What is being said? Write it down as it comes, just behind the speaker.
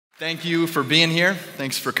Thank you for being here.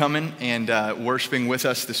 Thanks for coming and worshiping with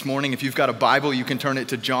us this morning. If you've got a Bible, you can turn it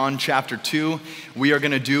to John chapter 2. We are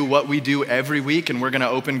going to do what we do every week, and we're going to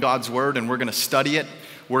open God's Word and we're going to study it.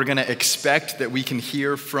 We're going to expect that we can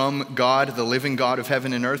hear from God, the living God of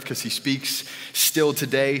heaven and earth, because He speaks still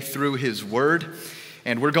today through His Word.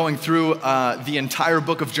 And we're going through the entire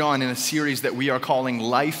book of John in a series that we are calling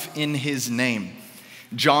Life in His Name.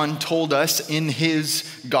 John told us in his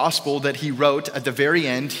gospel that he wrote at the very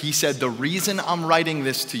end, he said, "The reason I'm writing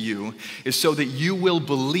this to you is so that you will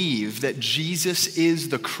believe that Jesus is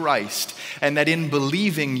the Christ, and that in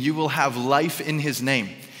believing you will have life in His name."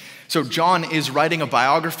 So John is writing a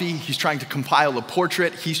biography. He's trying to compile a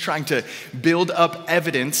portrait. He's trying to build up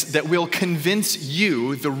evidence that will convince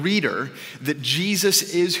you, the reader, that Jesus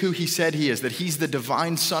is who He said He is, that He's the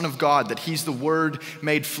divine Son of God, that He's the Word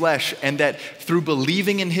made flesh, and that through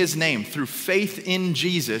believing in His name, through faith in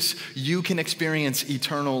Jesus, you can experience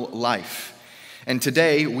eternal life. And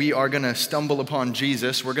today we are going to stumble upon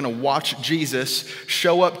Jesus. We're going to watch Jesus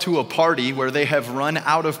show up to a party where they have run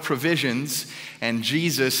out of provisions, and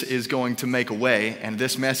Jesus is going to make a way. And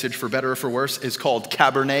this message, for better or for worse, is called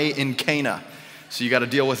Cabernet in Cana. So you got to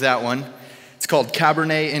deal with that one. It's called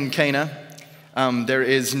Cabernet in Cana. There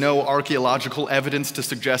is no archaeological evidence to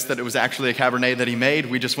suggest that it was actually a Cabernet that he made.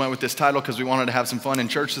 We just went with this title because we wanted to have some fun in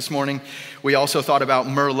church this morning. We also thought about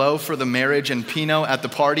Merlot for the marriage and Pinot at the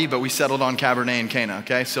party, but we settled on Cabernet in Cana,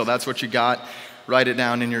 okay? So that's what you got. Write it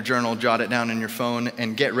down in your journal, jot it down in your phone,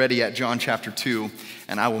 and get ready at John chapter 2,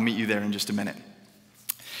 and I will meet you there in just a minute.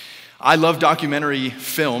 I love documentary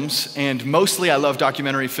films, and mostly I love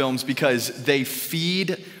documentary films because they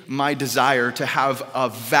feed my desire to have a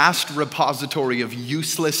vast repository of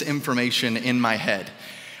useless information in my head.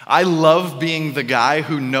 I love being the guy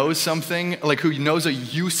who knows something, like who knows a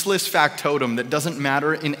useless factotum that doesn't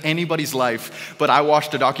matter in anybody's life, but I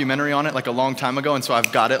watched a documentary on it like a long time ago, and so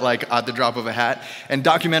I've got it like at the drop of a hat, and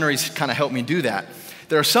documentaries kind of help me do that.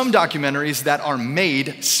 There are some documentaries that are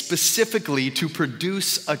made specifically to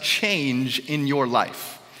produce a change in your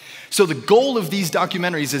life. So the goal of these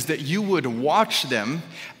documentaries is that you would watch them,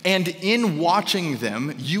 and in watching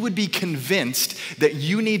them, you would be convinced that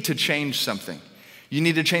you need to change something. You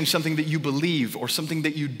need to change something that you believe, or something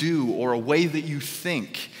that you do, or a way that you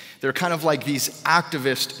think. They're kind of like these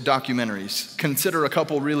activist documentaries. Consider a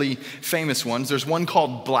couple really famous ones. There's one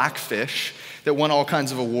called Blackfish that won all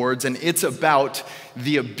kinds of awards, and it's about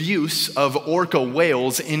the abuse of orca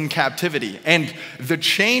whales in captivity. And the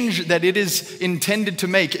change that it is intended to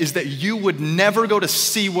make is that you would never go to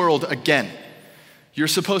SeaWorld again. You're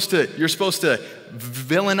supposed to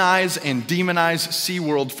villainize and demonize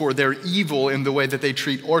SeaWorld for their evil in the way that they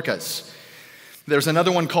treat orcas. There's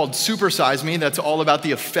another one called Super Size Me that's all about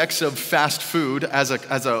the effects of fast food as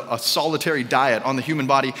a solitary diet on the human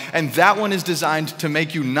body. And that one is designed to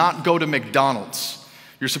make you not go to McDonald's.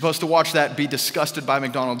 You're supposed to watch that, be disgusted by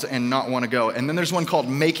McDonald's, and not want to go. And then there's one called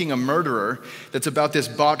Making a Murderer that's about this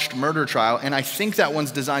botched murder trial. And I think that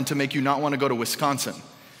one's designed to make you not want to go to Wisconsin.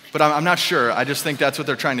 But I'm not sure. I just think that's what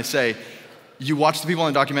they're trying to say. You watch the people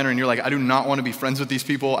in the documentary and you're like, I do not want to be friends with these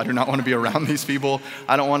people. I do not want to be around these people.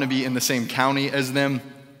 I don't want to be in the same county as them.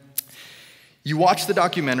 You watch the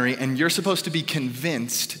documentary and you're supposed to be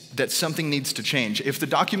convinced that something needs to change. If the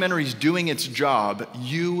documentary is doing its job,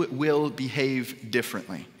 you will behave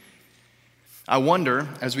differently. I wonder,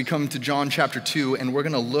 as we come to John chapter 2 and we're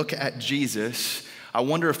going to look at Jesus, I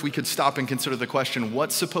wonder if we could stop and consider the question,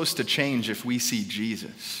 what's supposed to change if we see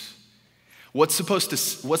Jesus? What's supposed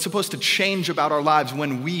to change about our lives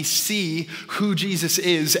when we see who Jesus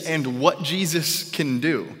is and what Jesus can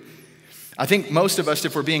do? I think most of us,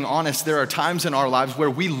 if we're being honest, there are times in our lives where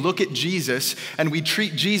we look at Jesus and we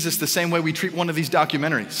treat Jesus the same way we treat one of these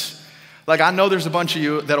documentaries. Like, I know there's a bunch of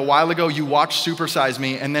you that a while ago you watched Super Size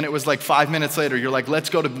Me, and then it was like 5 minutes later, you're like, let's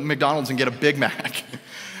go to McDonald's and get a Big Mac.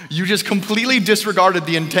 You just completely disregarded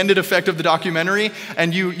the intended effect of the documentary,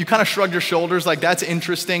 and you kind of shrugged your shoulders like, that's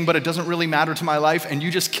interesting, but it doesn't really matter to my life, and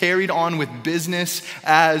you just carried on with business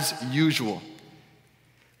as usual.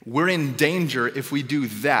 We're in danger if we do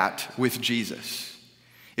that with Jesus.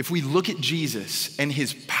 If we look at Jesus and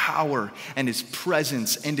His power and His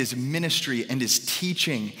presence and His ministry and His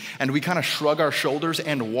teaching, and we kind of shrug our shoulders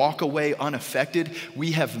and walk away unaffected,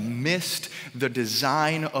 we have missed the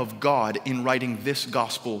design of God in writing this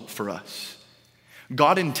gospel for us.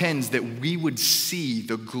 God intends that we would see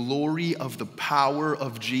the glory of the power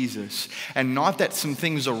of Jesus, and not that some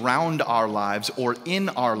things around our lives or in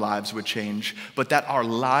our lives would change, but that our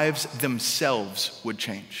lives themselves would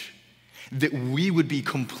change. that we would be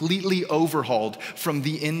completely overhauled from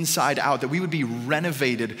the inside out, that we would be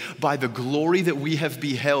renovated by the glory that we have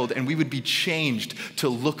beheld, and we would be changed to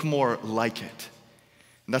look more like it.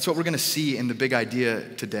 And that's what we're going to see in the big idea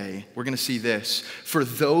today. We're going to see this. For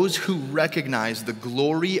those who recognize the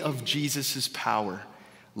glory of Jesus' power,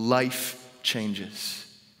 life changes.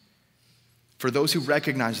 For those who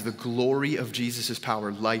recognize the glory of Jesus'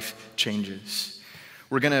 power, life changes.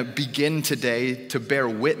 We're going to begin today to bear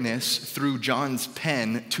witness through John's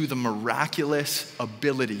pen to the miraculous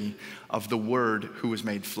ability of the Word who was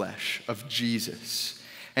made flesh, of Jesus.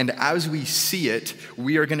 And as we see it,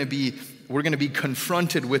 we're going to be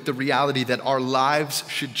confronted with the reality that our lives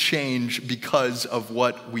should change because of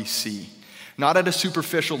what we see. Not at a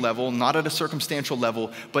superficial level, not at a circumstantial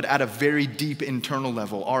level, but at a very deep internal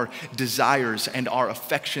level. Our desires and our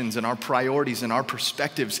affections and our priorities and our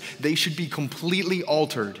perspectives, they should be completely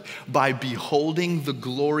altered by beholding the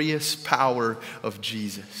glorious power of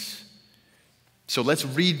Jesus. So let's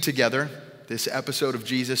read together this episode of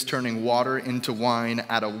Jesus turning water into wine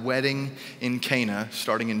at a wedding in Cana,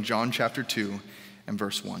 starting in John chapter 2 and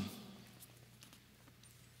verse 1.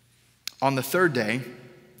 On the third day,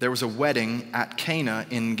 there was a wedding at Cana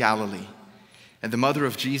in Galilee, and the mother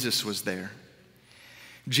of Jesus was there.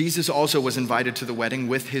 Jesus also was invited to the wedding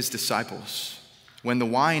with his disciples. When the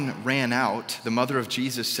wine ran out, the mother of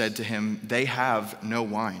Jesus said to him, "They have no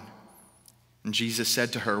wine." And Jesus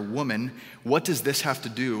said to her, "Woman, what does this have to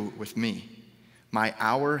do with me? My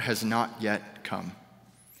hour has not yet come."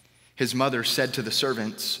 His mother said to the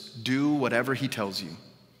servants, "Do whatever he tells you."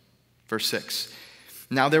 Verse 6.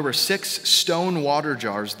 Now there were 6 stone water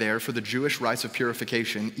jars there for the Jewish rites of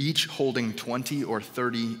purification, each holding 20 or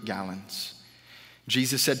 30 gallons.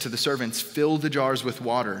 Jesus said to the servants, "Fill the jars with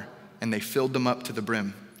water," and they filled them up to the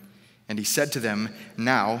brim. And he said to them,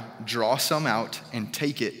 "Now draw some out and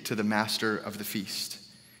take it to the master of the feast."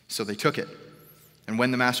 So they took it. And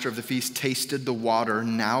when the master of the feast tasted the water,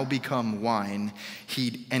 now become wine, he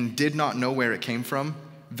did not know where it came from,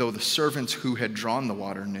 though the servants who had drawn the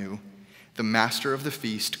water knew. The master of the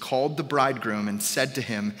feast called the bridegroom and said to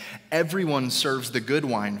him, "Everyone serves the good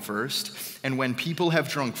wine first, and when people have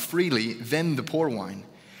drunk freely, then the poor wine.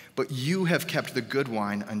 But you have kept the good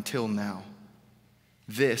wine until now."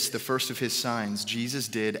 This, the first of his signs, Jesus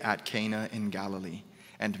did at Cana in Galilee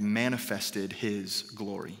and manifested his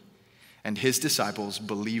glory. And his disciples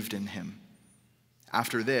believed in him.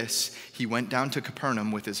 After this, he went down to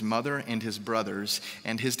Capernaum with his mother and his brothers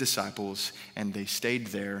and his disciples, and they stayed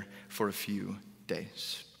there for a few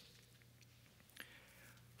days.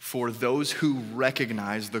 For those who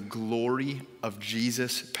recognize the glory of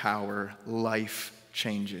Jesus' power, life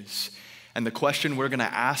changes. And the question we're going to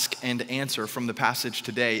ask and answer from the passage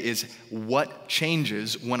today is, what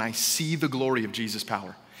changes when I see the glory of Jesus'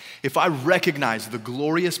 power? If I recognize the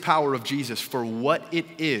glorious power of Jesus for what it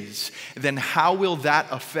is, then how will that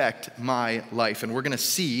affect my life? And we're going to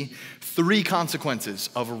see 3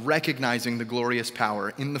 consequences of recognizing the glorious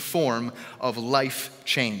power in the form of life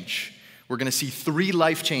change. We're going to see 3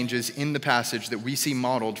 life changes in the passage that we see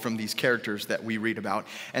modeled from these characters that we read about.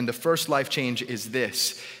 And the first life change is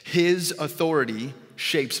this: his authority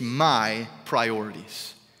shapes my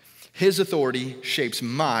priorities. His authority shapes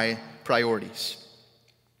my priorities.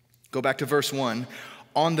 Go back to verse 1.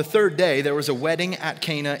 On the third day, there was a wedding at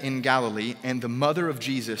Cana in Galilee, and the mother of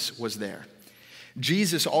Jesus was there.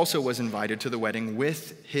 Jesus also was invited to the wedding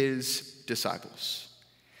with his disciples.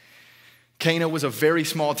 Cana was a very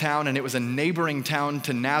small town, and it was a neighboring town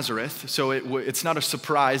to Nazareth, so it's not a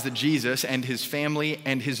surprise that Jesus and his family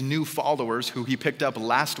and his new followers, who he picked up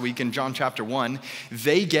last week in John chapter 1,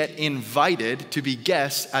 they get invited to be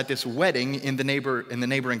guests at this wedding in the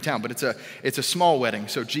neighboring town. But it's a small wedding,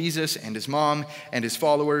 so Jesus and his mom and his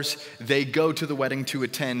followers, they go to the wedding to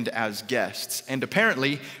attend as guests. And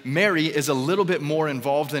apparently, Mary is a little bit more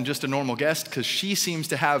involved than just a normal guest, because she seems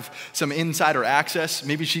to have some insider access.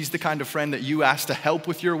 Maybe she's the kind of friend that you ask to help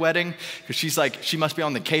with your wedding, because she must be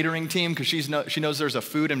on the catering team, because she knows there's a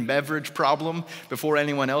food and beverage problem before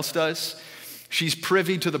anyone else does. She's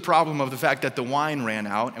privy to the problem of the fact that the wine ran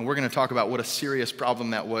out, and we're going to talk about what a serious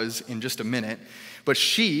problem that was in just a minute. But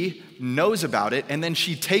she knows about it, and then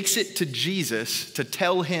she takes it to Jesus to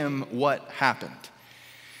tell him what happened.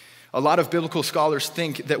 A lot of biblical scholars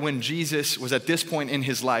think that when Jesus was at this point in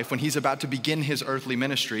his life, when he's about to begin his earthly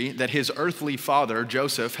ministry, that his earthly father,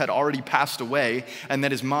 Joseph, had already passed away, and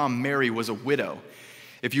that his mom, Mary, was a widow.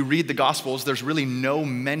 If you read the Gospels, there's really no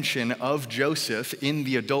mention of Joseph in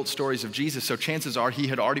the adult stories of Jesus, so chances are he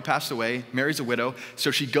had already passed away. Mary's a widow,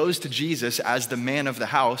 so she goes to Jesus as the man of the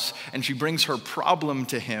house, and she brings her problem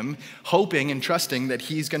to him, hoping and trusting that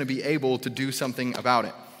he's going to be able to do something about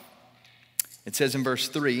it. It says in verse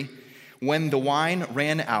 3, when the wine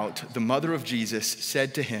ran out, the mother of Jesus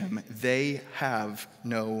said to him, "They have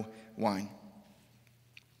no wine."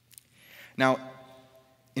 Now,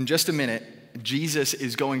 in just a minute, Jesus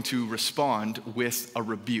is going to respond with a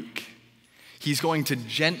rebuke. He's going to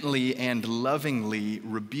gently and lovingly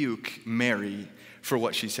rebuke Mary for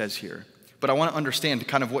what she says here. But I want to understand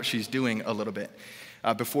kind of what she's doing a little bit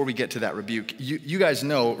before we get to that rebuke. You guys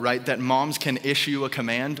know, right, that moms can issue a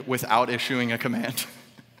command without issuing a command.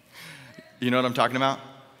 You know what I'm talking about?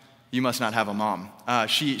 You must not have a mom.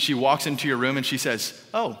 She walks into your room and she says,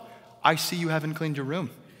 "Oh, I see you haven't cleaned your room."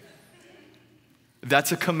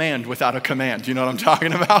 That's a command without a command. You know what I'm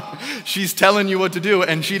talking about? She's telling you what to do,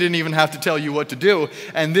 and she didn't even have to tell you what to do.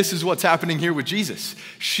 And this is what's happening here with Jesus.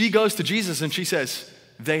 She goes to Jesus and she says,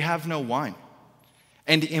 "They have no wine."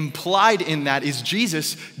 And implied in that is,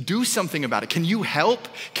 Jesus, do something about it. Can you help?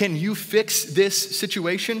 Can you fix this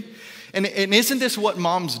situation? And isn't this what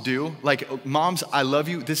moms do? Like, moms, I love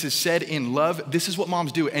you. This is said in love. This is what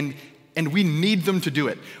moms do. And we need them to do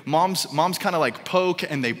it. Moms kind of like poke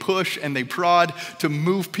and they push and they prod to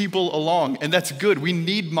move people along. And that's good. We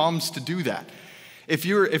need moms to do that. If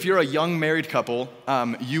you're a young married couple,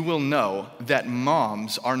 you will know that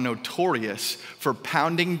moms are notorious for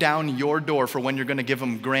pounding down your door for when you're going to give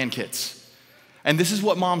them grandkids. And this is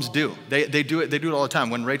what moms do. They do it all the time.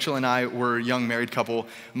 When Rachel and I were a young married couple,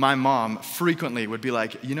 my mom frequently would be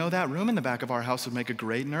like, "You know, that room in the back of our house would make a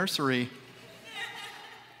great nursery.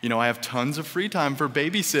 You know, I have tons of free time for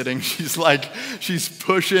babysitting." She's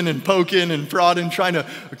pushing and poking and prodding, trying to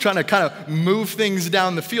kind of move things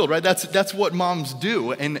down the field, right? That's what moms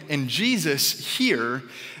do. And Jesus here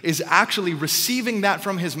is actually receiving that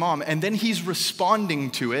from his mom, and then he's responding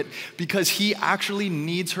to it because he actually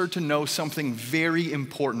needs her to know something very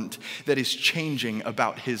important that is changing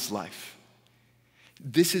about his life.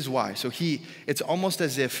 This is why. So it's almost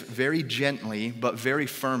as if very gently but very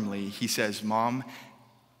firmly he says, "Mom,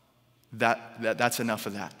 that's enough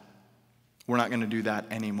of that. We're not going to do that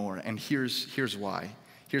anymore." And here's why.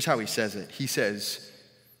 Here's how he says it. He says,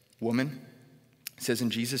 "Woman," it says,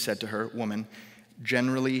 "and Jesus said to her, 'Woman,'"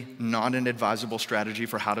 generally not an advisable strategy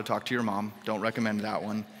for how to talk to your mom. Don't recommend that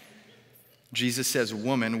one. Jesus says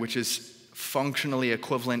 "woman," which is functionally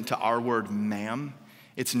equivalent to our word "ma'am."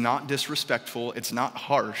 It's not disrespectful, it's not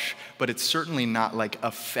harsh, but it's certainly not like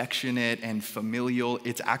affectionate and familial.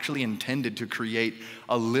 It's actually intended to create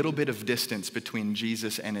a little bit of distance between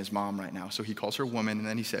Jesus and his mom right now. So he calls her woman, and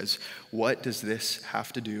then he says, "What does this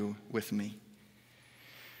have to do with me?"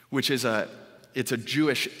 Which is it's a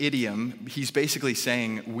Jewish idiom. He's basically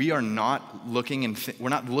saying we are not we're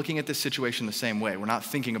not looking at this situation the same way. We're not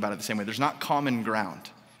thinking about it the same way. There's not common ground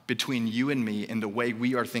between you and me in the way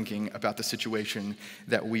we are thinking about the situation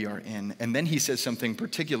that we are in. And then he says something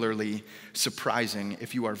particularly surprising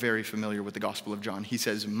if you are very familiar with the Gospel of John. He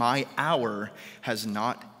says, "My hour has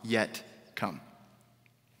not yet come."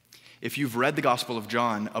 If you've read the Gospel of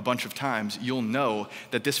John a bunch of times, you'll know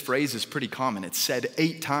that this phrase is pretty common. It's said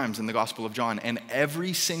 8 times in the Gospel of John, and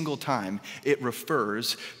every single time it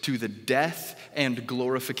refers to the death and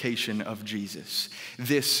glorification of Jesus.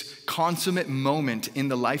 This consummate moment in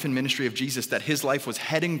the life and ministry of Jesus that his life was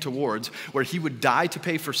heading towards, where he would die to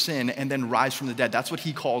pay for sin and then rise from the dead. That's what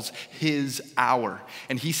he calls his hour.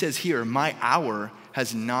 And he says here, "My hour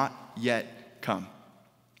has not yet come."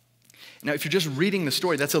 Now, if you're just reading the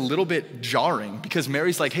story, that's a little bit jarring because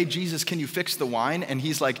Mary's like, "Hey, Jesus, can you fix the wine?" And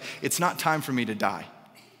he's like, "It's not time for me to die."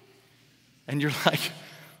 And you're like,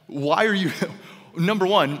 number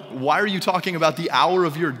one, why are you talking about the hour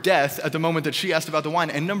of your death at the moment that she asked about the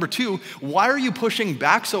wine? And number two, why are you pushing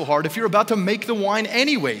back so hard if you're about to make the wine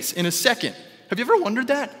anyways in a second? Have you ever wondered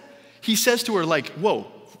that? He says to her like, "Whoa,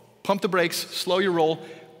 pump the brakes, slow your roll,"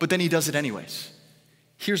 but then he does it anyways.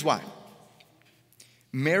 Here's why.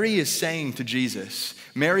 Mary is saying to Jesus,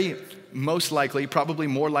 Mary most likely, probably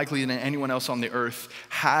more likely than anyone else on the earth,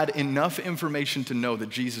 had enough information to know that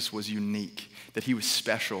Jesus was unique, that he was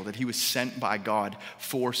special, that he was sent by God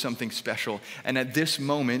for something special. And at this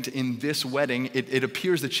moment in this wedding, it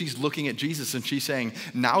appears that she's looking at Jesus and she's saying,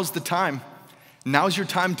 "Now's the time. Now's your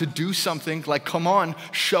time to do something. Like, come on,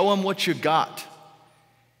 show him what you got."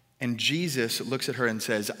 And Jesus looks at her and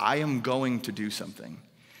says, "I am going to do something.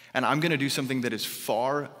 And I'm going to do something that is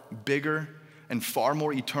far bigger and far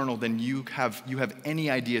more eternal than you have any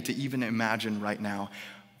idea to even imagine right now,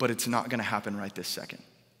 but it's not going to happen right this second."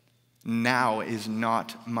 Now is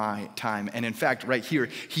not my time. And in fact, right here,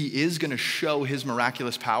 he is going to show his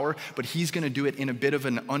miraculous power, but he's going to do it in a bit of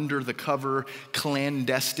an under the cover,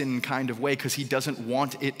 clandestine kind of way because he doesn't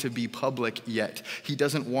want it to be public yet. He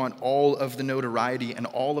doesn't want all of the notoriety and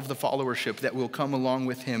all of the followership that will come along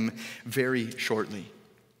with him very shortly.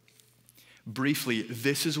 Briefly,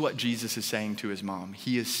 this is what Jesus is saying to his mom.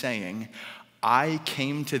 He is saying, I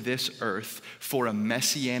came to this earth for a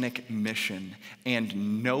messianic mission,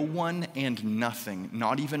 and no one and nothing,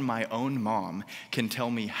 not even my own mom, can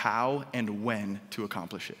tell me how and when to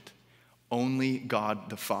accomplish it. Only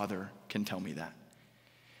God the Father can tell me that.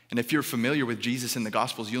 And if you're familiar with Jesus in the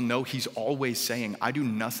Gospels, you'll know he's always saying, I do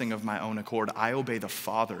nothing of my own accord. I obey the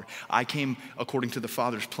Father. I came according to the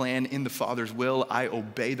Father's plan, in the Father's will. I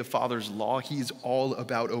obey the Father's law. He's all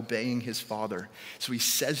about obeying his Father. So he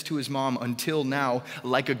says to his mom, until now,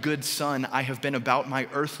 like a good son, I have been about my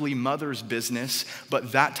earthly mother's business,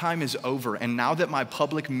 but that time is over. And now that my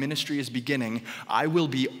public ministry is beginning, I will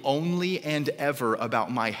be only and ever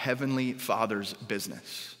about my heavenly Father's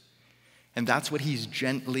business. And that's what he's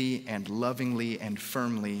gently and lovingly and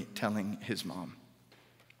firmly telling his mom.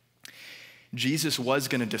 Jesus was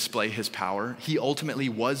going to display his power. He ultimately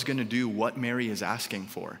was going to do what Mary is asking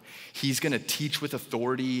for. He's going to teach with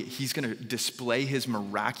authority. He's going to display his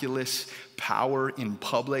miraculous power in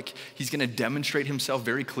public. He's going to demonstrate himself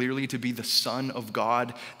very clearly to be the Son of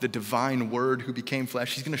God, the divine Word who became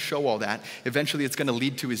flesh. He's going to show all that. Eventually, it's going to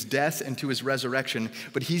lead to his death and to his resurrection,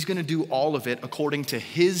 but he's going to do all of it according to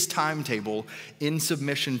his timetable in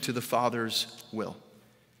submission to the Father's will.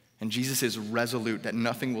 And Jesus is resolute that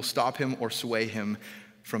nothing will stop him or sway him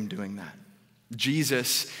from doing that.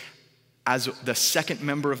 Jesus, as the second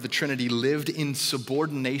member of the Trinity, lived in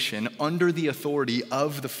subordination under the authority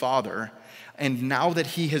of the Father. And now that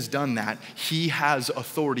he has done that, he has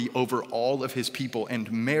authority over all of his people.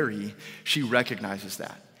 And Mary, she recognizes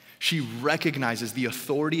that. She recognizes the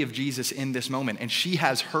authority of Jesus in this moment, and she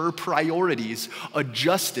has her priorities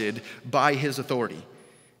adjusted by his authority.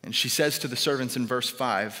 And she says to the servants in verse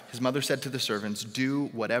 5, his mother said to the servants, do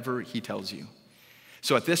whatever he tells you.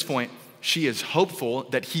 So at this point, she is hopeful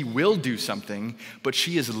that he will do something, but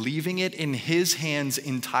she is leaving it in his hands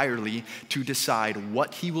entirely to decide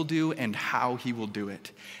what he will do and how he will do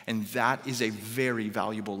it. And that is a very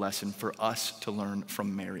valuable lesson for us to learn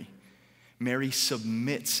from Mary. Mary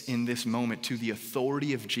submits in this moment to the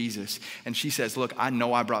authority of Jesus. And she says, look, I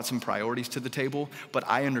know I brought some priorities to the table, but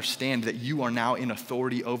I understand that you are now in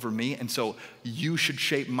authority over me. And so you should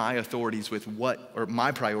shape my authorities with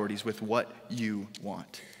my priorities with what you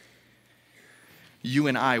want. You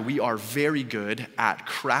and I, we are very good at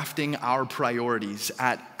crafting our priorities,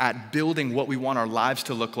 at building what we want our lives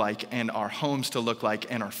to look like and our homes to look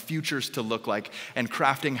like and our futures to look like, and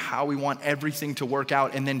crafting how we want everything to work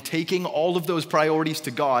out, and then taking all of those priorities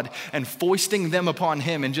to God and foisting them upon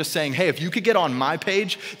him and just saying, hey, if you could get on my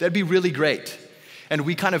page, that'd be really great. And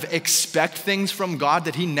we kind of expect things from God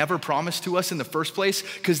that he never promised to us in the first place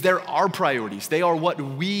because they're our priorities. They are what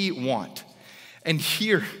we want. And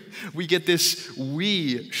here we get this,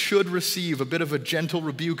 we should receive a bit of a gentle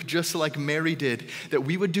rebuke just like Mary did, that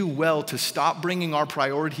we would do well to stop bringing our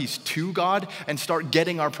priorities to God and start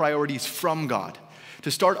getting our priorities from God. To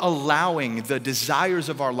start allowing the desires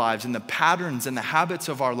of our lives and the patterns and the habits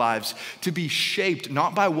of our lives to be shaped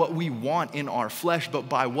not by what we want in our flesh, but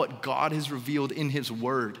by what God has revealed in his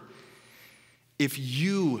word. If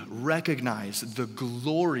you recognize the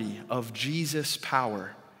glory of Jesus'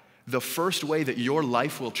 power, the first way that your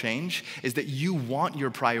life will change is that you want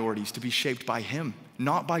your priorities to be shaped by him,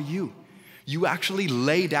 not by you. You actually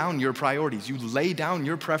lay down your priorities. You lay down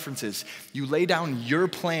your preferences. You lay down your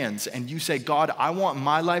plans, and you say, God, I want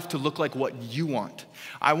my life to look like what you want.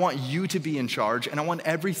 I want you to be in charge, and I want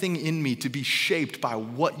everything in me to be shaped by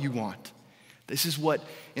what you want. This is what,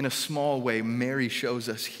 in a small way, Mary shows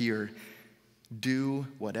us here. Do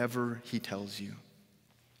whatever he tells you.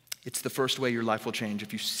 It's the first way your life will change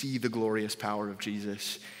if you see the glorious power of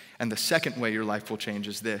Jesus. And the second way your life will change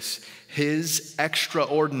is this: his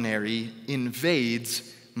extraordinary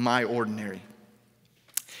invades my ordinary.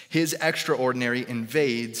 His extraordinary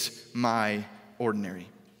invades my ordinary.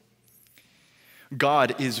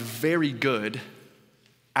 God is very good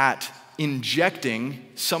at injecting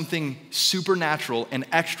something supernatural and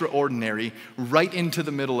extraordinary right into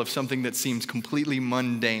the middle of something that seems completely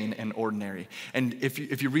mundane and ordinary. And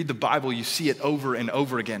if you read the Bible, you see it over and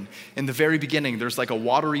over again. In the very beginning, there's like a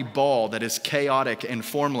watery ball that is chaotic and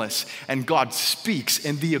formless, and God speaks,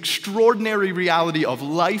 and the extraordinary reality of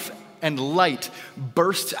life and light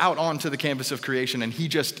bursts out onto the canvas of creation, and he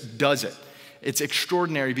just does it. it's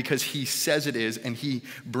extraordinary because he says it is and he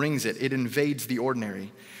brings it. It invades the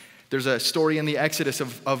ordinary. There's a story in the Exodus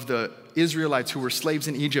of the Israelites who were slaves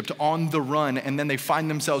in Egypt on the run, and then they find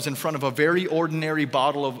themselves in front of a very ordinary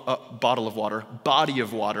body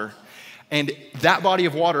of water. And that body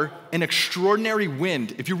of water, an extraordinary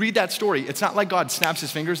wind. If you read that story, it's not like God snaps his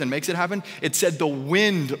fingers and makes it happen. It said the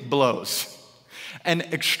wind blows. An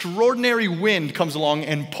extraordinary wind comes along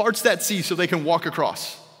and parts that sea so they can walk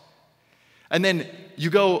across. And then you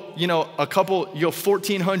go,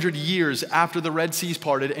 1,400 years after the Red Sea's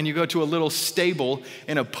parted, and you go to a little stable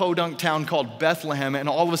in a podunk town called Bethlehem, and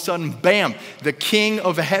all of a sudden, bam, the King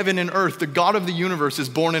of heaven and earth, the God of the universe, is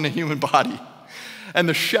born in a human body. And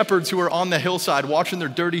the shepherds who are on the hillside watching their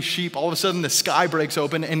dirty sheep, all of a sudden the sky breaks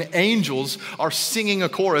open, and angels are singing a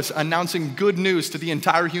chorus announcing good news to the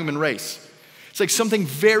entire human race. It's like something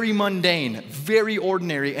very mundane, very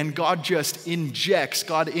ordinary, and God just injects,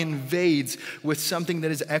 God invades with something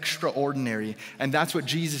that is extraordinary. And that's what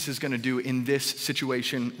Jesus is going to do in this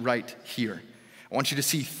situation right here. I want you to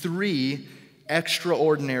see 3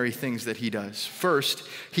 extraordinary things that he does. First,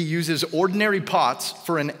 he uses ordinary pots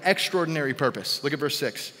for an extraordinary purpose. Look at verse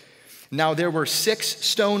 6. Now there were 6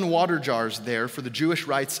 stone water jars there for the Jewish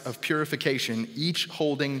rites of purification, each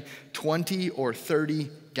holding 20 or 30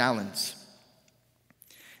 gallons.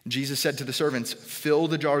 Jesus said to the servants, fill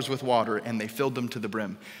the jars with water, and they filled them to the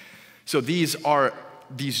brim. So these are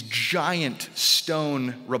these giant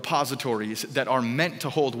stone repositories that are meant to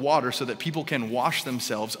hold water so that people can wash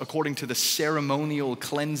themselves according to the ceremonial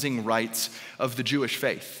cleansing rites of the Jewish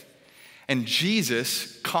faith. And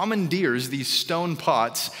Jesus commandeers these stone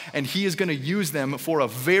pots, and he is going to use them for a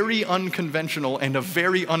very unconventional and a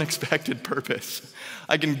very unexpected purpose.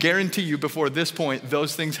 I can guarantee you before this point,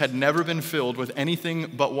 those things had never been filled with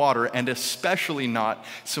anything but water, and especially not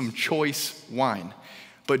some choice wine.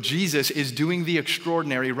 But Jesus is doing the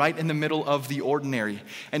extraordinary right in the middle of the ordinary.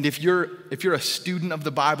 And if you're a student of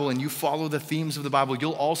the Bible and you follow the themes of the Bible,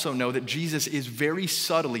 you'll also know that Jesus is very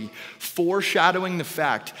subtly foreshadowing the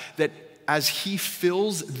fact that as he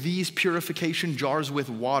fills these purification jars with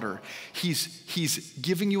water, he's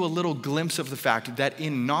giving you a little glimpse of the fact that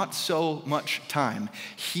in not so much time,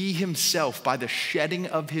 he himself, by the shedding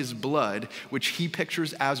of his blood, which he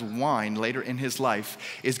pictures as wine later in his life,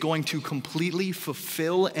 is going to completely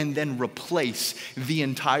fulfill and then replace the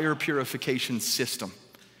entire purification system.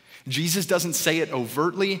 Jesus doesn't say it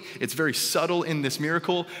overtly. It's very subtle in this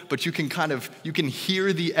miracle, but you can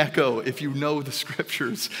hear the echo if you know the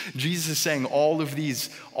scriptures. Jesus is saying all of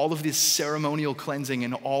this ceremonial cleansing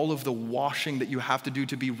and all of the washing that you have to do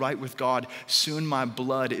to be right with God, soon my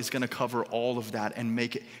blood is going to cover all of that and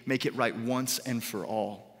make it right once and for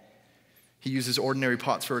all. He uses ordinary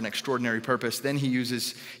pots for an extraordinary purpose. Then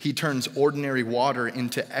he turns ordinary water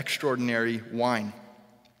into extraordinary wine.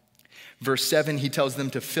 Verse 7, he tells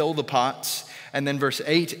them to fill the pots. And then verse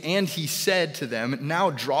 8, and he said to them,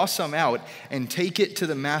 now draw some out and take it to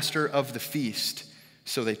the master of the feast.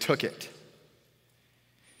 So they took it.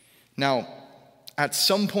 Now, at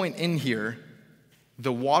some point in here,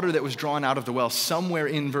 the water that was drawn out of the well, somewhere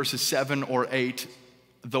in verses 7 or 8,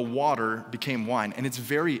 the water became wine. And it's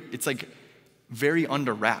very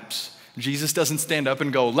under wraps. Jesus doesn't stand up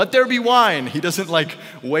and go, let there be wine. He doesn't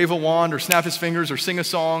wave a wand or snap his fingers or sing a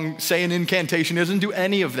song, say an incantation. He doesn't do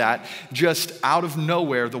any of that. Just out of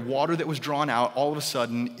nowhere, the water that was drawn out all of a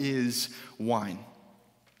sudden is wine.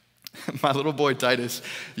 My little boy Titus,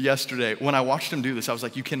 yesterday, when I watched him do this, I was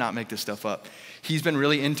like, you cannot make this stuff up. He's been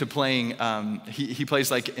really into playing, he plays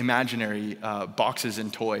imaginary boxes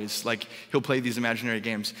and toys. He'll play these imaginary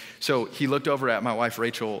games. So he looked over at my wife,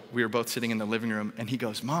 Rachel. We were both sitting in the living room, and he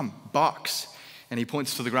goes, Mom, box. And he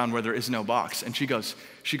points to the ground where there is no box. And she goes,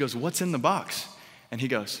 what's in the box? And he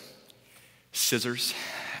goes, scissors.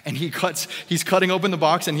 And he's cutting open the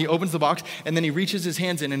box, and he opens the box, and then he reaches his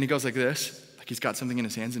hands in, and he goes like this. He's got something in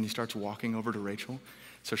his hands, and he starts walking over to Rachel.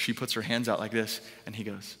 So she puts her hands out like this, and he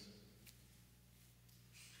goes,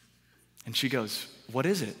 and she goes, what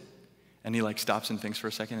is it? And he stops and thinks for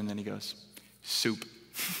a second, and then he goes, soup.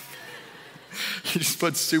 He just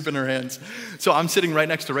puts soup in her hands. So I'm sitting right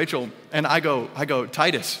next to Rachel, and I go,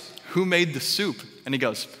 Titus, who made the soup? And he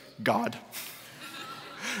goes, God.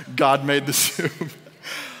 God made the soup.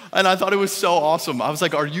 And I thought it was so awesome. I was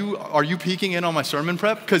like, are you peeking in on my sermon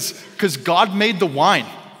prep? Because God made the wine.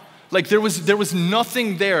 Like there was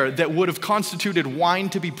nothing there that would have constituted wine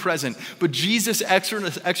to be present, but Jesus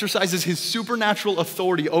exercises his supernatural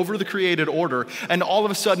authority over the created order, and all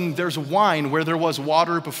of a sudden there's wine where there was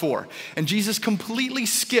water before. And Jesus completely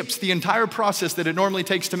skips the entire process that it normally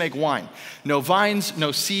takes to make wine. No vines,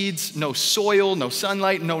 no seeds, no soil, no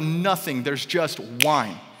sunlight, no nothing. There's just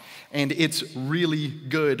wine, and it's really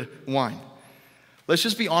good wine. Let's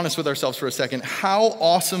just be honest with ourselves for a second. How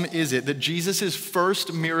awesome is it that Jesus'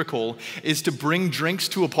 first miracle is to bring drinks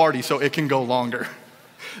to a party so it can go longer?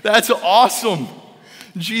 That's awesome.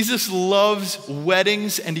 Jesus loves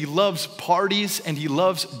weddings, and he loves parties, and he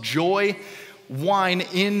loves joy. Wine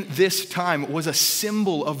in this time was a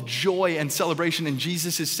symbol of joy and celebration, and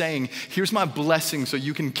Jesus is saying, here's my blessing so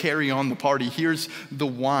you can carry on the party. Here's the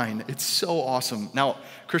wine. It's so awesome. Now,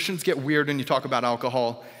 Christians get weird when you talk about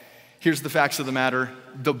alcohol. Here's the facts of the matter.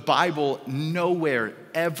 The Bible nowhere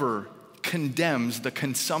ever condemns the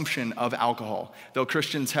consumption of alcohol, though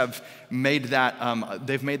Christians have made that,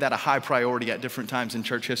 they've made that a high priority at different times in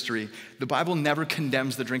church history. The Bible never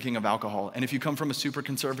condemns the drinking of alcohol. And if you come from a super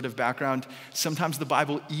conservative background, sometimes the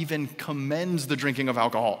Bible even commends the drinking of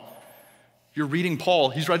alcohol. You're reading Paul,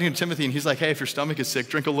 he's writing to Timothy, and he's like, hey, if your stomach is sick,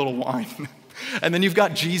 drink a little wine. And then you've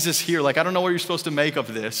got Jesus here. Like, I don't know what you're supposed to make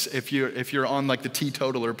of this if you're on like the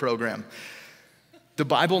teetotaler program. The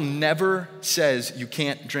Bible never says you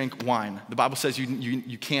can't drink wine. The Bible says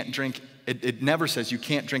you can't drink, it never says you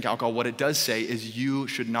can't drink alcohol. What it does say is you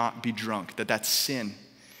should not be drunk, that's sin.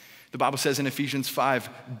 The Bible says in Ephesians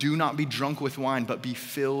 5, do not be drunk with wine, but be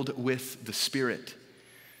filled with the Spirit.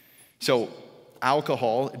 So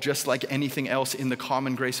alcohol, just like anything else in the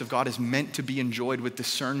common grace of God, is meant to be enjoyed with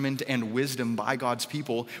discernment and wisdom by God's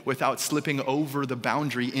people without slipping over the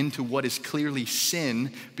boundary into what is clearly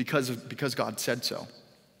sin because God said so.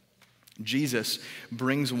 Jesus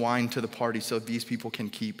brings wine to the party so these people can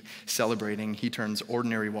keep celebrating. He turns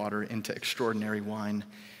ordinary water into extraordinary wine.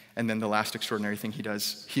 And then the last extraordinary thing he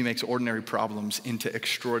does, he makes ordinary problems into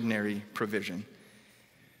extraordinary provision.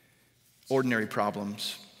 Ordinary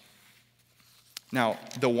problems. Now,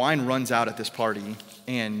 the wine runs out at this party,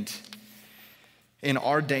 and in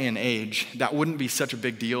our day and age, that wouldn't be such a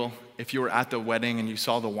big deal. If you were at the wedding and you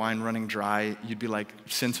saw the wine running dry, you'd be like,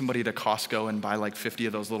 send somebody to Costco and buy like 50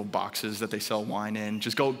 of those little boxes that they sell wine in.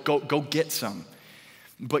 Just go get some.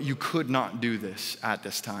 But you could not do this at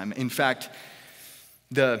this time. In fact,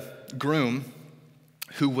 the groom,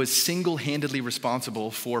 who was single-handedly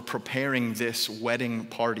responsible for preparing this wedding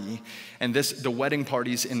party. And the wedding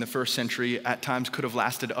parties in the first century at times could have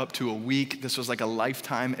lasted up to a week. This was like a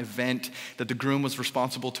lifetime event that the groom was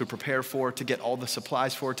responsible to prepare for, to get all the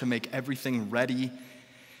supplies for, to make everything ready.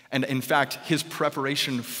 And in fact, his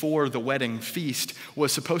preparation for the wedding feast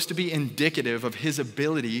was supposed to be indicative of his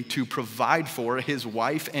ability to provide for his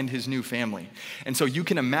wife and his new family. And so you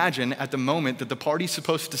can imagine at the moment that the party's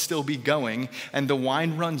supposed to still be going and the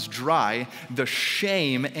wine runs dry, the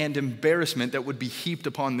shame and embarrassment that would be heaped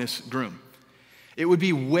upon this groom. It would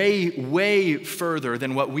be way, way further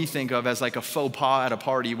than what we think of as like a faux pas at a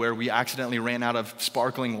party where we accidentally ran out of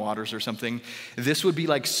sparkling waters or something. This would be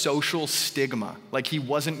like social stigma, like he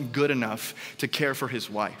wasn't good enough to care for his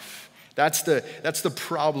wife. That's the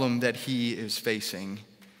problem that he is facing.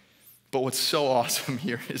 But what's so awesome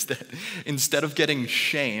here is that instead of getting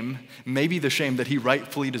shame, maybe the shame that he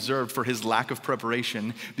rightfully deserved for his lack of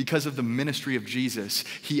preparation, because of the ministry of Jesus,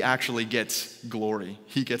 he actually gets glory.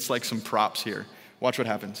 He gets like some props here. Watch what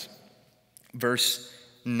happens. Verse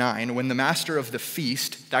 9, when the master of the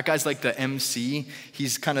feast, that guy's like the MC,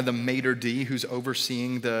 he's kind of the maitre d' who's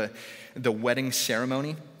overseeing the wedding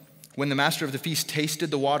ceremony. When the master of the feast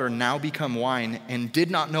tasted the water now become wine and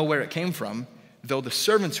did not know where it came from, though the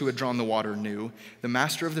servants who had drawn the water knew, the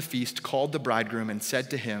master of the feast called the bridegroom and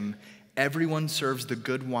said to him, everyone serves the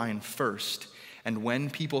good wine first, and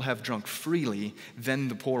when people have drunk freely, then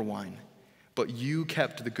the poor wine. But you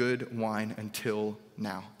kept the good wine until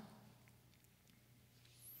now.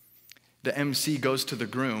 The MC goes to the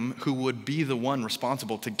groom, who would be the one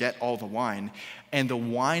responsible to get all the wine, and the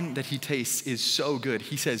wine that he tastes is so good.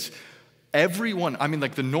 He says, everyone, I mean,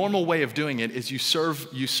 like the normal way of doing it is you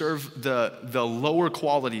serve the lower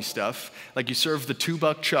quality stuff, like you serve the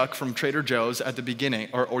 $2 chuck from Trader Joe's at the beginning,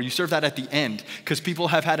 or you serve that at the end, because people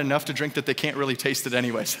have had enough to drink that they can't really taste it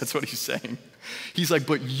anyways. That's what he's saying. He's like,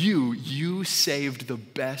 but you saved the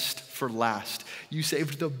best for last. You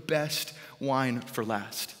saved the best wine for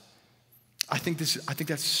last. I think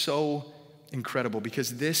that's so incredible,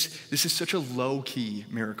 because this is such a low-key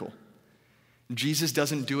miracle. Jesus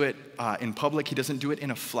doesn't do it in public. He doesn't do it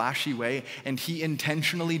in a flashy way, and he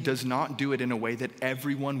intentionally does not do it in a way that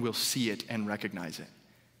everyone will see it and recognize it.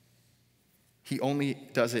 He only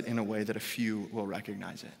does it in a way that a few will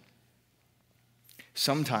recognize it.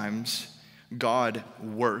 Sometimes God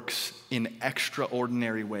works in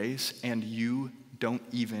extraordinary ways and you don't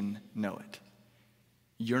even know it.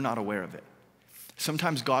 You're not aware of it.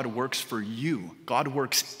 Sometimes God works for you. God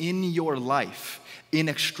works in your life in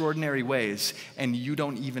extraordinary ways and you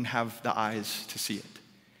don't even have the eyes to see it.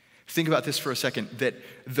 Think about this for a second, that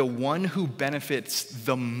the one who benefits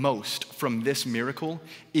the most from this miracle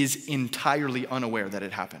is entirely unaware that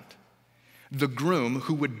it happened. The groom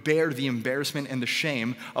who would bear the embarrassment and the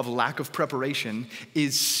shame of lack of preparation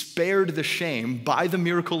is spared the shame by the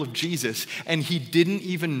miracle of Jesus, and he didn't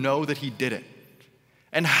even know that he did it.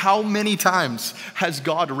 And how many times has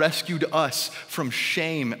God rescued us from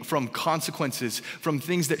shame, from consequences, from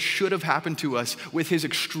things that should have happened to us with his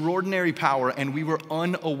extraordinary power, and we were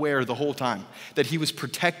unaware the whole time that he was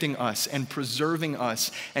protecting us and preserving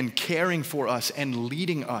us and caring for us and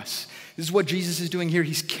leading us. This is what Jesus is doing here.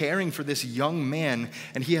 He's caring for this young man,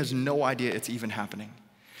 and he has no idea it's even happening.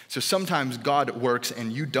 So sometimes God works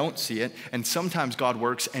and you don't see it, and sometimes God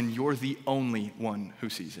works and you're the only one who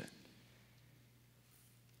sees it.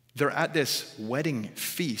 They're at this wedding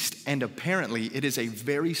feast, and apparently it is a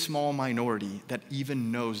very small minority that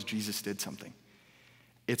even knows Jesus did something.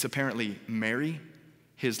 It's apparently Mary,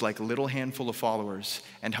 his little handful of followers,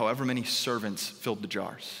 and however many servants filled the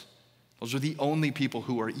jars. Those are the only people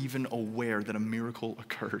who are even aware that a miracle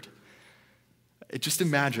occurred. Just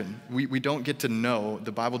imagine, we don't get to know,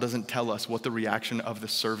 the Bible doesn't tell us what the reaction of the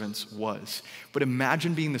servants was. But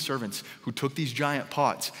imagine being the servants who took these giant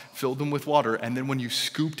pots, filled them with water, and then when you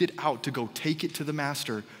scooped it out to go take it to the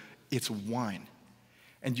master, it's wine.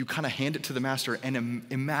 And you kind of hand it to the master, and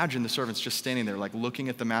imagine the servants just standing there looking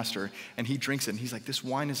at the master, and he drinks it, and he's like, this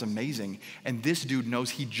wine is amazing. And this dude knows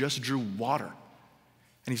he just drew water.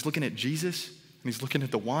 And he's looking at Jesus, and he's looking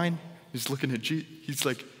at the wine, he's looking at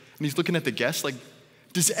and he's looking at the guests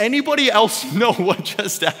does anybody else know what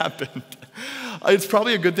just happened? It's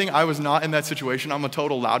probably a good thing I was not in that situation. I'm a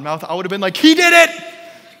total loudmouth. I would have been like, he did it!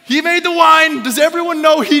 He made the wine! Does everyone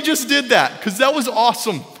know he just did that? Because that was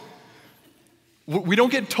awesome. We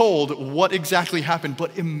don't get told what exactly happened,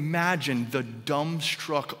 but imagine the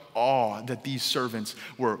dumbstruck awe that these servants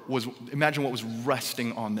imagine what was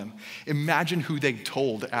resting on them. Imagine who they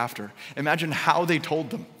told after. Imagine how they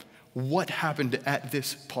told them. What happened at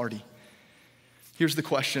this party? Here's the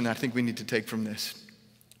question I think we need to take from this.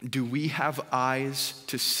 Do we have eyes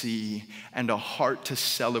to see and a heart to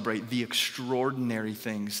celebrate the extraordinary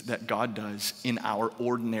things that God does in our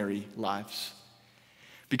ordinary lives?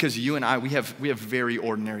 Because you and I, we have very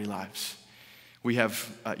ordinary lives. We have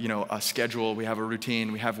a schedule, we have a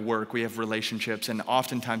routine, we have work, we have relationships, and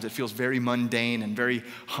oftentimes it feels very mundane and very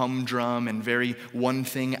humdrum and very one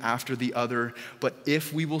thing after the other. But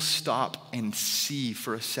if we will stop and see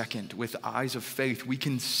for a second with eyes of faith, we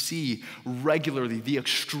can see regularly the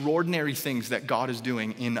extraordinary things that God is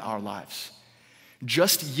doing in our lives.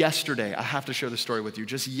 Just yesterday, I have to share the story with you.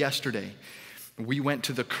 Just yesterday, we went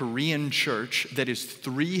to the Korean church that is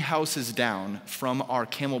 3 houses down from our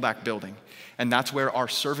Camelback building. And that's where our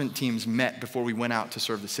servant teams met before we went out to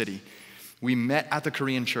serve the city. We met at the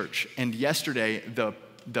Korean church. And yesterday,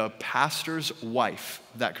 the pastor's wife,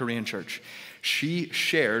 that Korean church, she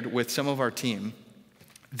shared with some of our team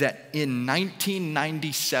that in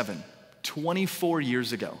 1997, 24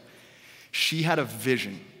 years ago, she had a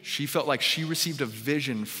vision. She felt like she received a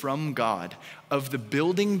vision from God of the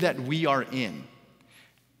building that we are in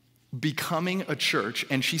becoming a church,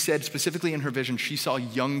 and she said specifically in her vision, she saw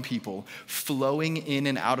young people flowing in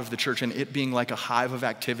and out of the church and it being like a hive of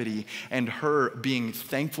activity and her being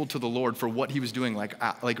thankful to the Lord for what he was doing like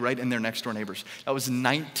right in their next door neighbors. That was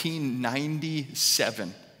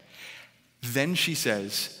 1997. Then she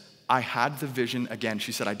says, I had the vision again.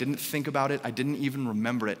 She said, I didn't think about it. I didn't even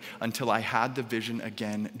remember it until I had the vision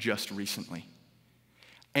again just recently.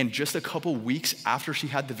 And just a couple weeks after she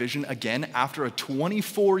had the vision again, after a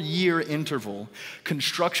 24-year interval,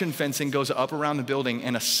 construction fencing goes up around the building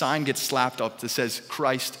and a sign gets slapped up that says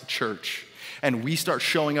Christ Church. And we start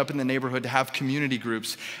showing up in the neighborhood to have community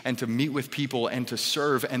groups and to meet with people and to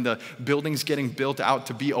serve. And the building's getting built out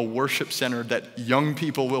to be a worship center that young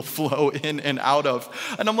people will flow in and out of.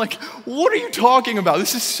 And I'm like, what are you talking about?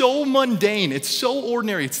 This is so mundane. It's so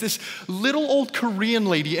ordinary. It's this little old Korean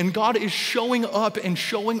lady, and God is showing up and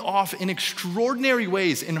showing off in extraordinary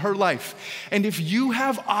ways in her life. And if you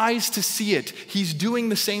have eyes to see it, he's doing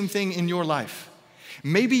the same thing in your life.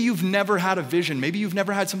 Maybe you've never had a vision. Maybe you've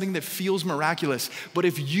never had something that feels miraculous. But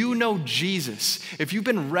if you know Jesus, if you've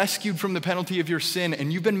been rescued from the penalty of your sin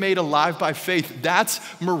and you've been made alive by faith, that's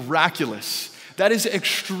miraculous. That is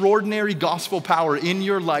extraordinary gospel power in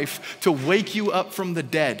your life to wake you up from the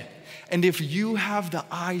dead. And if you have the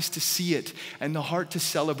eyes to see it and the heart to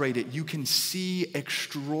celebrate it, you can see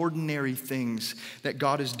extraordinary things that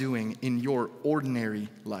God is doing in your ordinary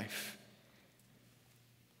life.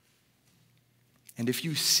 And if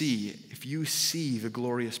you see the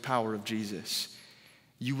glorious power of Jesus,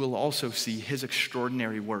 you will also see his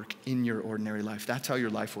extraordinary work in your ordinary life. That's how your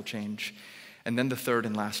life will change. And then the third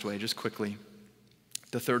and last way, just quickly,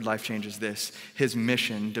 the third life change is this: his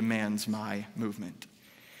mission demands my movement.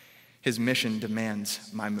 His mission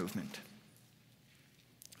demands my movement.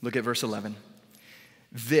 Look at verse 11.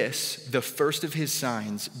 This, the first of his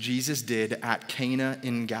signs, Jesus did at Cana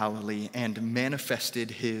in Galilee and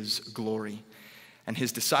manifested his glory. And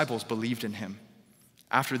his disciples believed in him.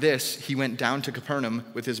 After this, he went down to Capernaum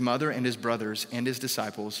with his mother and his brothers and his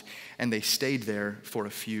disciples, and they stayed there for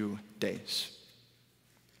a few days.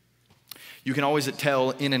 You can always tell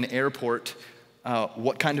in an airport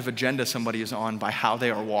what kind of agenda somebody is on by how they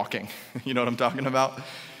are walking. You know what I'm talking about?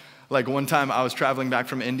 Like one time I was traveling back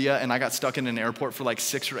from India and I got stuck in an airport for like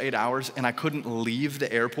 6 or 8 hours and I couldn't leave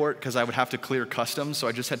the airport because I would have to clear customs. So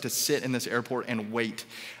I just had to sit in this airport and wait.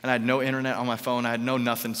 And I had no internet on my phone. I had no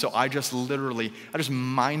nothing. So I just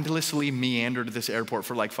mindlessly meandered this airport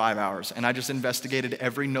for like 5 hours. And I just investigated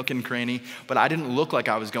every nook and cranny, but I didn't look like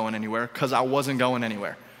I was going anywhere because I wasn't going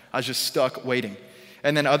anywhere. I was just stuck waiting.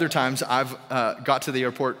 And then other times I've got to the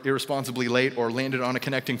airport irresponsibly late or landed on a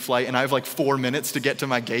connecting flight and I have like 4 minutes to get to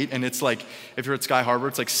my gate, and it's like, if you're at Sky Harbor,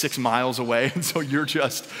 it's like 6 miles away, and so you're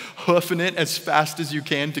just hoofing it as fast as you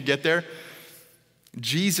can to get there.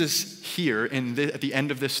 Jesus here at the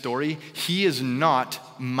end of this story, he is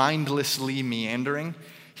not mindlessly meandering.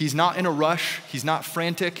 He's not in a rush, he's not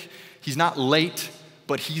frantic, he's not late,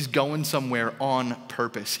 but he's going somewhere on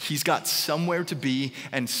purpose. He's got somewhere to be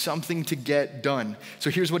and something to get done. So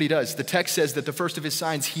here's what he does. The text says that the first of his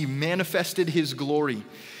signs, he manifested his glory.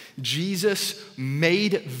 Jesus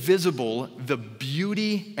made visible the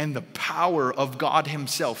beauty and the power of God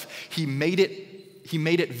himself. He made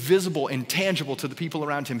it visible and tangible to the people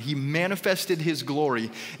around him. He manifested his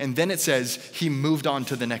glory, and then it says he moved on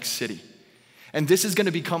to the next city. And this is going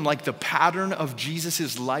to become like the pattern of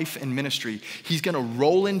Jesus' life and ministry. He's going to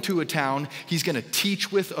roll into a town. He's going to teach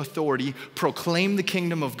with authority, proclaim the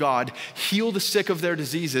kingdom of God, heal the sick of their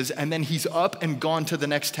diseases, and then he's up and gone to the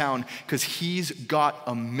next town because he's got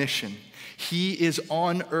a mission. He is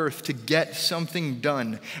on earth to get something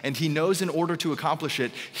done, and he knows in order to accomplish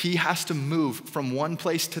it, he has to move from one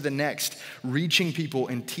place to the next, reaching people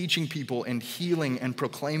and teaching people and healing and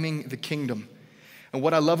proclaiming the kingdom. And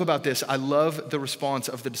what I love about this, I love the response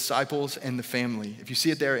of the disciples and the family. If you see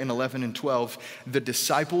it there in 11 and 12, the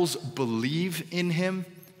disciples believe in him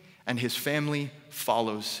and his family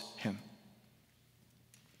follows him.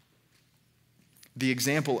 The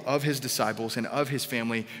example of his disciples and of his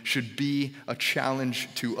family should be a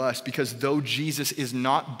challenge to us, because though Jesus is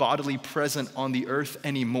not bodily present on the earth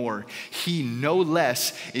anymore, he no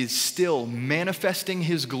less is still manifesting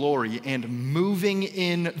his glory and moving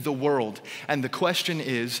in the world. And the question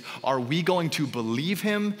is, are we going to believe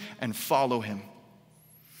him and follow him?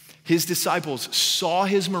 His disciples saw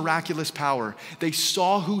his miraculous power. They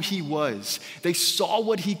saw who he was. They saw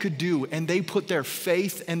what he could do, and they put their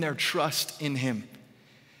faith and their trust in him.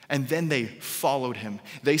 And then they followed him.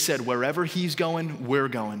 They said, wherever he's going, we're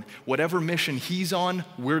going. Whatever mission he's on,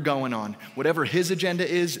 we're going on. Whatever his agenda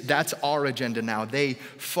is, that's our agenda now. They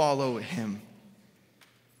follow him.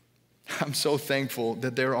 I'm so thankful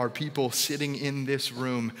that there are people sitting in this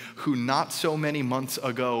room who not so many months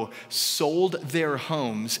ago sold their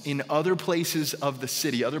homes in other places of the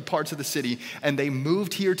city, other parts of the city, and they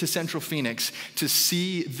moved here to Central Phoenix to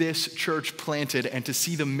see this church planted and to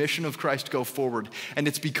see the mission of Christ go forward. And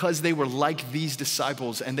it's because they were like these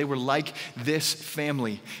disciples and they were like this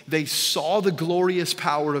family. They saw the glorious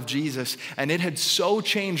power of Jesus, and it had so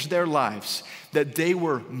changed their lives that they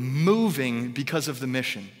were moving because of the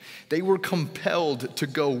mission. They were compelled to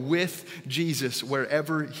go with Jesus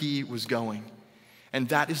wherever he was going. And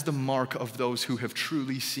that is the mark of those who have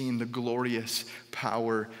truly seen the glorious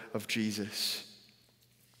power of Jesus.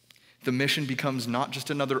 The mission becomes not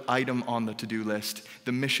just another item on the to-do list.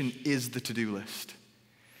 The mission is the to-do list.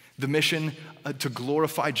 The mission to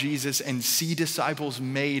glorify Jesus and see disciples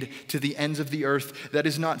made to the ends of the earth, that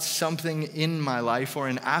is not something in my life or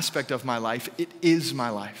an aspect of my life. It is my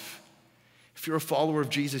life. If you're a follower of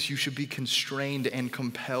Jesus, you should be constrained and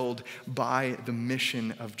compelled by the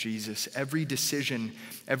mission of Jesus. Every decision,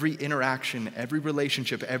 every interaction, every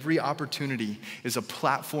relationship, every opportunity is a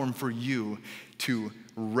platform for you to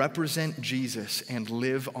represent Jesus and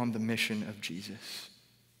live on the mission of Jesus.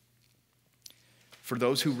 For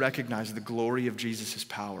those who recognize the glory of Jesus'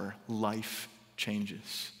 power, life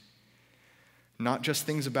changes. Not just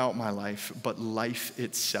things about my life, but life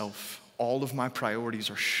itself. All of my priorities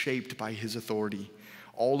are shaped by his authority.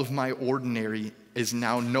 All of my ordinary is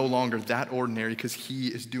now no longer that ordinary because he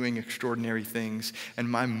is doing extraordinary things, and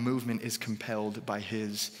my movement is compelled by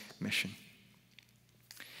his mission.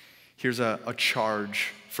 Here's a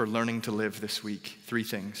charge for learning to live this week. 3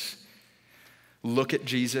 things. Look at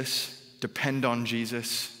Jesus, depend on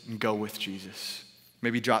Jesus, and go with Jesus.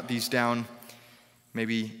 Maybe jot these down.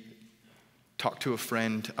 Maybe talk to a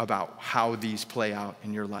friend about how these play out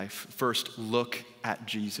in your life. First, look at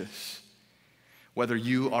Jesus. Whether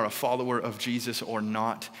you are a follower of Jesus or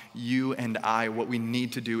not, you and I, what we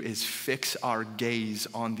need to do is fix our gaze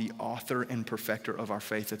on the author and perfecter of our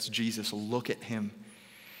faith. That's Jesus. Look at him.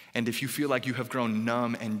 And if you feel like you have grown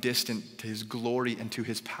numb and distant to his glory and to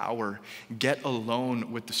his power, get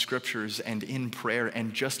alone with the scriptures and in prayer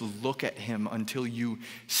and just look at him until you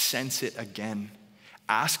sense it again.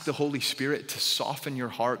 Ask the Holy Spirit to soften your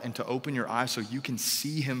heart and to open your eyes so you can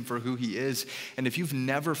see him for who he is. And if you've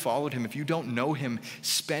never followed him, if you don't know him,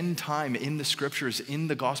 spend time in the scriptures, in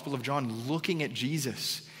the Gospel of John, looking at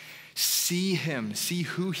Jesus. See him, see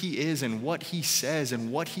who he is and what he says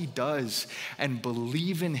and what he does, and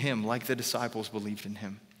believe in him like the disciples believed in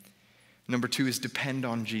him. Number 2 is depend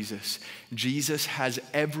on Jesus. Jesus has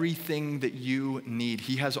everything that you need.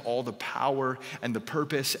 He has all the power and the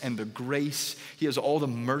purpose and the grace. He has all the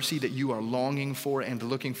mercy that you are longing for and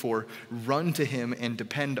looking for. Run to him and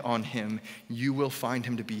depend on him. You will find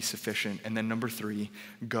him to be sufficient. And then number 3,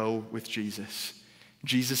 go with Jesus.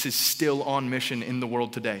 Jesus is still on mission in the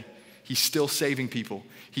world today. He's still saving people.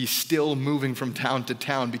 He's still moving from town to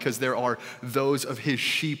town because there are those of his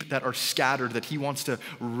sheep that are scattered that he wants to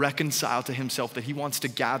reconcile to himself, that he wants to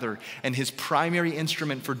gather. And his primary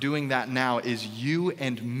instrument for doing that now is you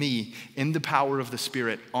and me in the power of the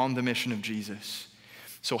Spirit on the mission of Jesus.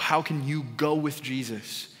 So how can you go with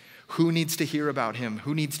Jesus? Who needs to hear about him?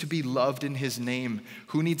 Who needs to be loved in his name?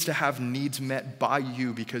 Who needs to have needs met by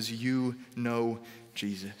you because you know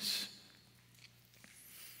Jesus?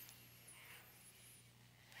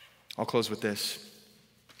 I'll close with this.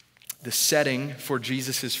 The setting for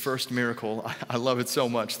Jesus' first miracle, I love it so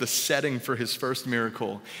much. The setting for his first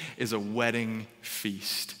miracle is a wedding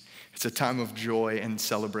feast. It's a time of joy and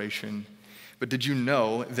celebration. But did you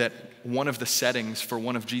know that one of the settings for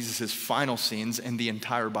one of Jesus' final scenes in the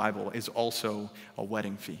entire Bible is also a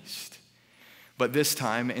wedding feast? But this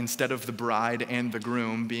time, instead of the bride and the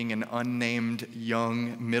groom being an unnamed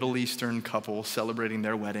young Middle Eastern couple celebrating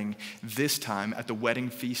their wedding, this time at the wedding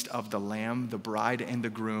feast of the Lamb, the bride and the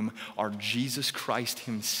groom are Jesus Christ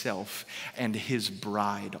himself and his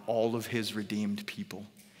bride, all of his redeemed people.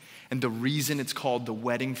 And the reason it's called the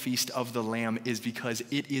wedding feast of the Lamb is because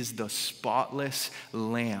it is the spotless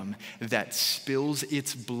lamb that spills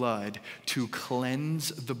its blood to cleanse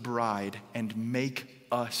the bride and make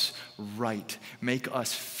us right, make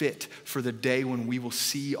us fit for the day when we will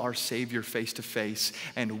see our Savior face to face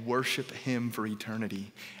and worship him for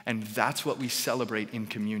eternity. And that's what we celebrate in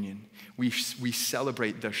communion. We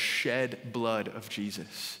celebrate the shed blood of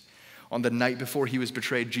Jesus. On the night before he was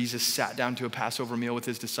betrayed, Jesus sat down to a Passover meal with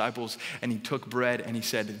his disciples, and he took bread and he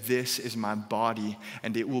said, "This is my body,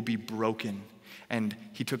 and it will be broken." And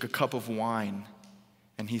he took a cup of wine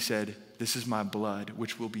and he said, "This is my blood,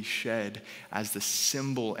 which will be shed as the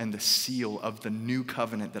symbol and the seal of the new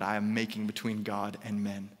covenant that I am making between God and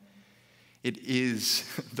men." It is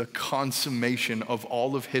the consummation of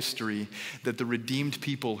all of history that the redeemed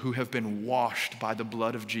people who have been washed by the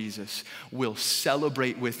blood of Jesus will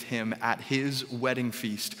celebrate with him at his wedding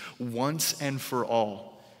feast once and for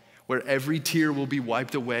all, where every tear will be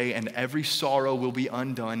wiped away and every sorrow will be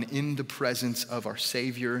undone in the presence of our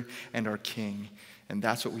Savior and our King. And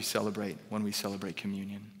that's what we celebrate when we celebrate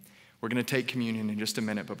communion. We're going to take communion in just a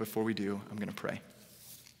minute, but before we do, I'm going to pray.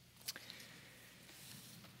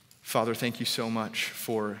 Father, thank you so much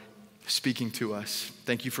for speaking to us.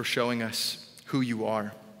 Thank you for showing us who you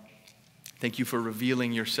are. Thank you for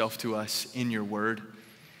revealing yourself to us in your word.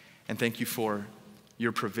 And thank you for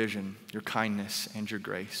your provision, your kindness, and your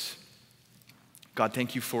grace. God,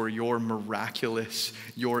 thank you for your miraculous,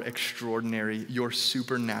 your extraordinary, your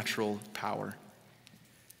supernatural power.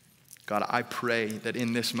 God, I pray that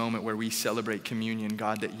in this moment where we celebrate communion,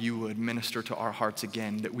 God, that you would minister to our hearts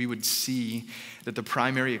again, that we would see that the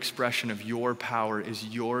primary expression of your power is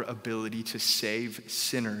your ability to save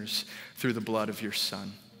sinners through the blood of your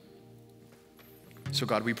Son. So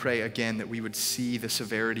God, we pray again that we would see the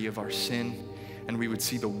severity of our sin. and we would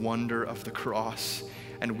see the wonder of the cross,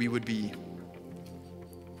 and we would be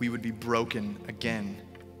broken again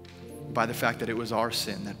by the fact that it was our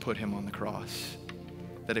sin that put him on the cross,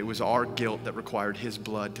 that it was our guilt that required his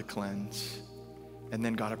blood to cleanse. And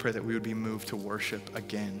then, God, I pray that we would be moved to worship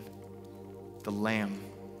again the Lamb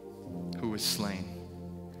who was slain,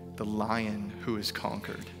 the Lion who is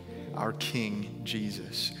conquered, our King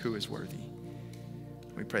Jesus who is worthy.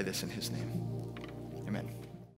 We pray this in his name. Amen.